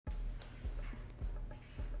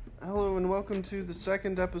Hello and welcome to the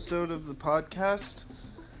second episode of the podcast.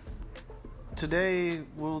 Today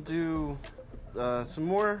we'll do some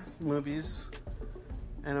more movies,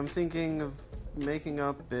 and I'm thinking of making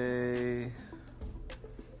up a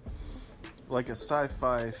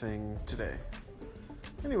sci-fi thing today.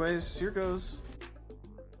 Anyways, here goes.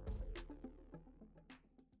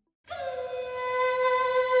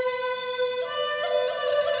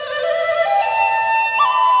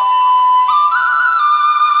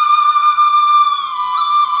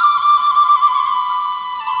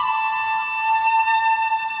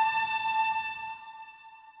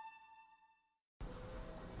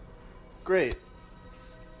 Great.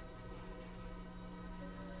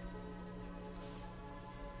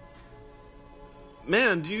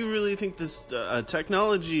 Man, do you really think this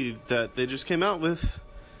technology that they just came out with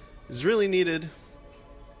is really needed?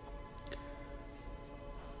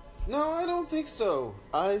 No, I don't think so.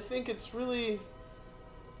 I think it's really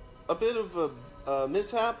a bit of a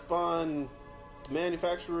mishap on the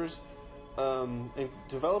manufacturers' and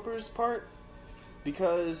developers' part,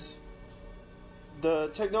 because the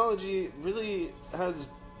technology really has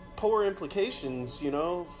poor implications,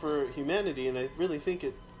 for humanity, and I really think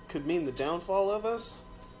it could mean the downfall of us.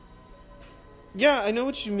 Yeah, I know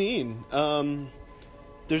what you mean.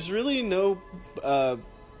 There's really no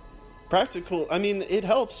practical... I mean, it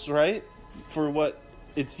helps, right? For what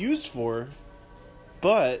it's used for.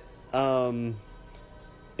 But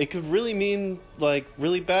it could really mean,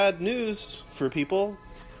 really bad news for people.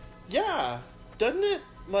 Yeah, doesn't it?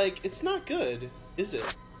 It's not good, is it?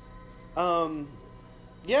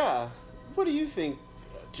 Yeah. What do you think,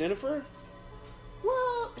 Jennifer?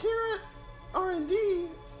 Well, here at R&D,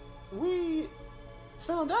 we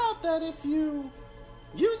found out that if you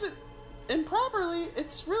use it improperly,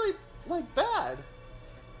 it's really, bad.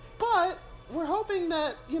 But we're hoping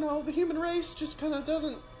that, the human race just kind of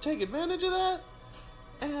doesn't take advantage of that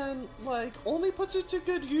and, only puts it to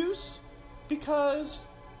good use, because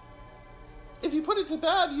if you put it to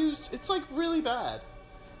bad use, it's, really bad.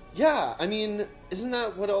 Yeah, I mean, isn't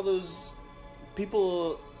that what all those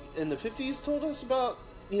people in the 50s told us about,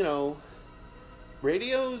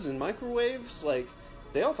 radios and microwaves?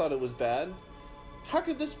 They all thought it was bad. How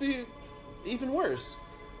could this be even worse?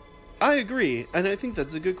 I agree, and I think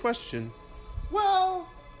that's a good question. Well,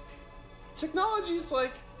 technology's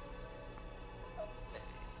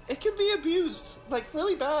it can be abused,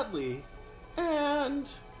 really badly. And,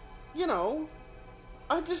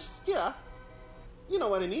 I just, you know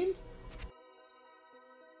what I mean?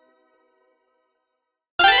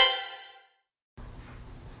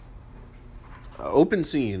 Open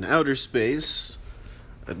scene, outer space.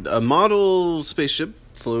 A model spaceship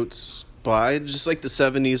floats by, just like the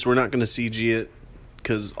 70s. We're not going to CG it,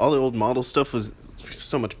 because all the old model stuff was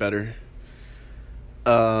so much better.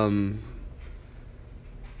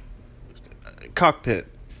 Cockpit.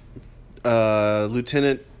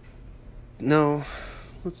 Lieutenant. No,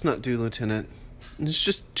 let's not do Lieutenant. It's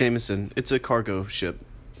just Jameson. It's a cargo ship.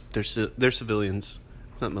 They're civilians.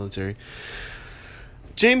 It's not military.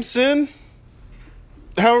 Jameson,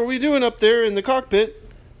 how are we doing up there in the cockpit?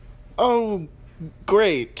 Oh,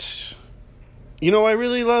 great. I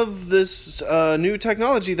really love this new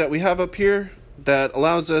technology that we have up here that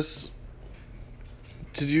allows us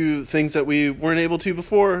to do things that we weren't able to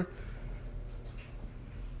before.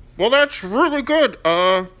 Well, that's really good.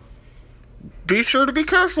 Be sure to be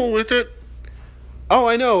careful with it. Oh,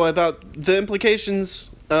 I know about the implications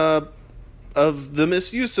of the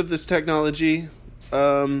misuse of this technology.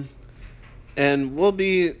 And we'll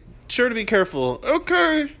be sure to be careful.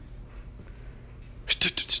 Okay.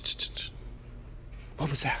 What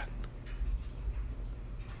was that?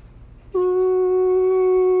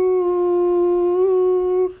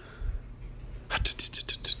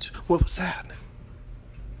 What was that?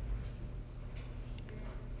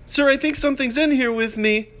 Sir, I think something's in here with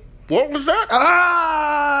me. What was that?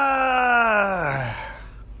 Ah!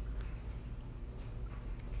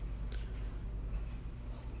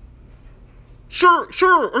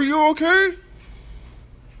 Sure, are you okay?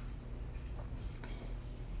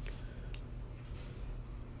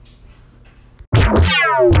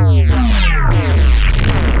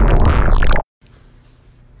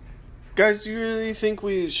 Guys, do you really think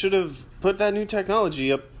we should have put that new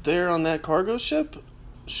technology up there on that cargo ship?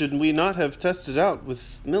 Should we not have tested out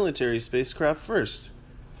with military spacecraft first?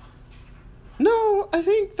 No, I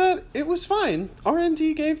think that it was fine.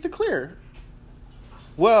 R&D gave the clear.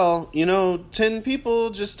 Well, 10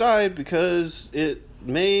 people just died because it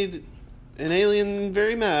made an alien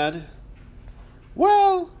very mad.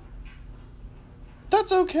 Well,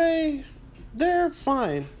 that's okay. They're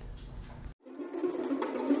fine.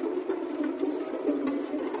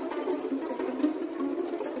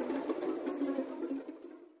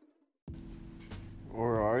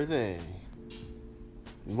 they?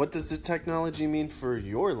 What does this technology mean for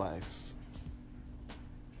your life?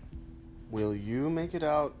 Will you make it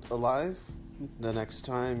out alive the next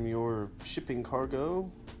time you're shipping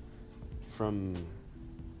cargo from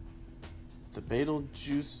the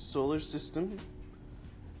Betelgeuse solar system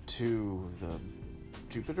to the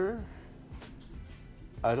Jupiter?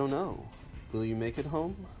 I don't know. Will you make it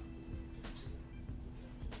home?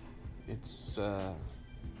 It's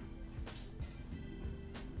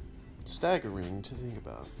staggering to think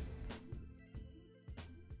about.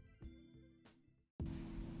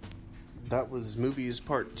 That was Movies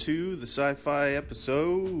Part 2, the sci-fi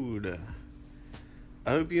episode.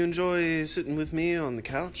 I hope you enjoy sitting with me on the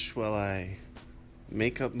couch while I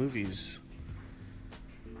make up movies.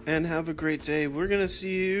 And have a great day. We're gonna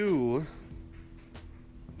see you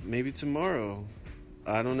maybe tomorrow.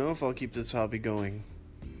 I don't know if I'll keep this hobby going.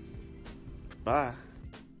 Bye.